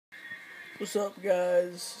What's up,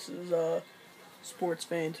 guys? This is Sports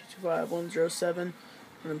Fan 225107,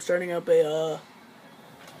 and I'm starting up in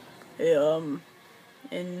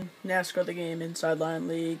NASCAR the Game Inside Line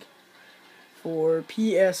League for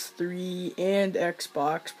PS3 and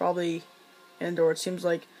Xbox, probably indoor. It seems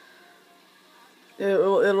like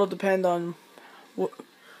it'll depend on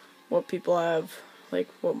what people have, like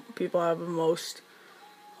what people have the most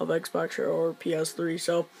of Xbox or PS3.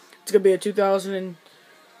 So it's gonna be a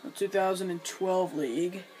 2012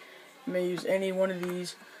 league. You may use any one of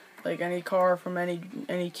these, like any car from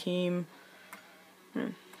any team.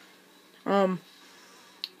 No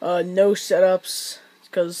setups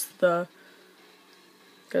because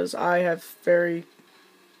I have very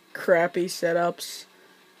crappy setups.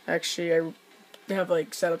 Actually, I have like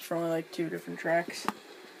setups for only like 2 different tracks.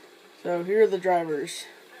 So here are the drivers.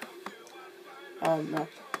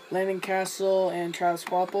 Landon Castle and Travis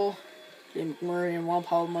Quapple, Jim Murray and Juan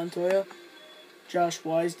Pablo Montoya, Josh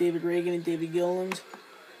Wise, David Reagan and David Gilliland,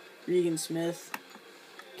 Regan Smith,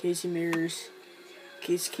 Casey Mears,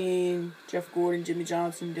 Case Kane, Jeff Gordon, Jimmy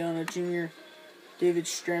Johnson, Dillon Jr., David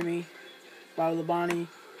Stremme, Bob Labonte,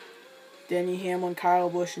 Denny Hamlin, Kyle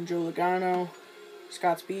Busch and Joe Logano,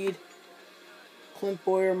 Scott Speed, Clint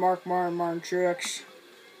Boyer, Mark Martin, Martin Truex,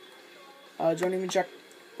 Johnny Minchuk,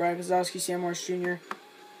 Brad Keselowski, Sam Morris Jr.,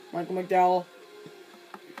 Michael McDowell.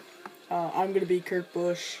 I'm going to be Kurt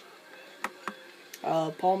Busch,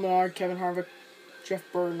 Paul Menard, Kevin Harvick, Jeff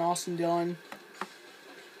Burton, Austin Dillon,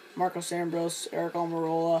 Marcos Ambrose, Eric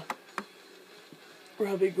Almirola,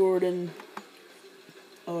 Robbie Gordon,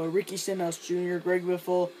 Ricky Stenhouse Jr., Greg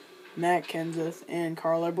Biffle, Matt Kenseth, and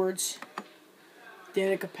Carl Edwards,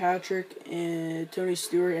 Danica Patrick, and Tony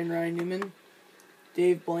Stewart and Ryan Newman,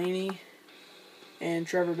 Dave Blaney, and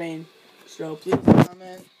Trevor Bayne. So please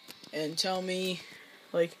comment and tell me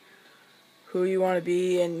like who you want to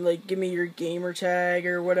be, and like give me your gamer tag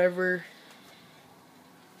or whatever.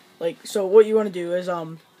 Like, so what you want to do is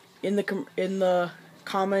in the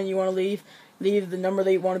comment you want to leave the number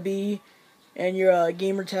that you want to be and your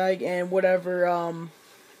gamer tag and whatever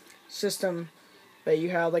system that you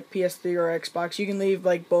have, like PS3 or Xbox. You can leave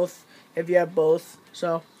like both if you have both.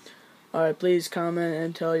 So alright, please comment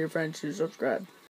and tell your friends to subscribe.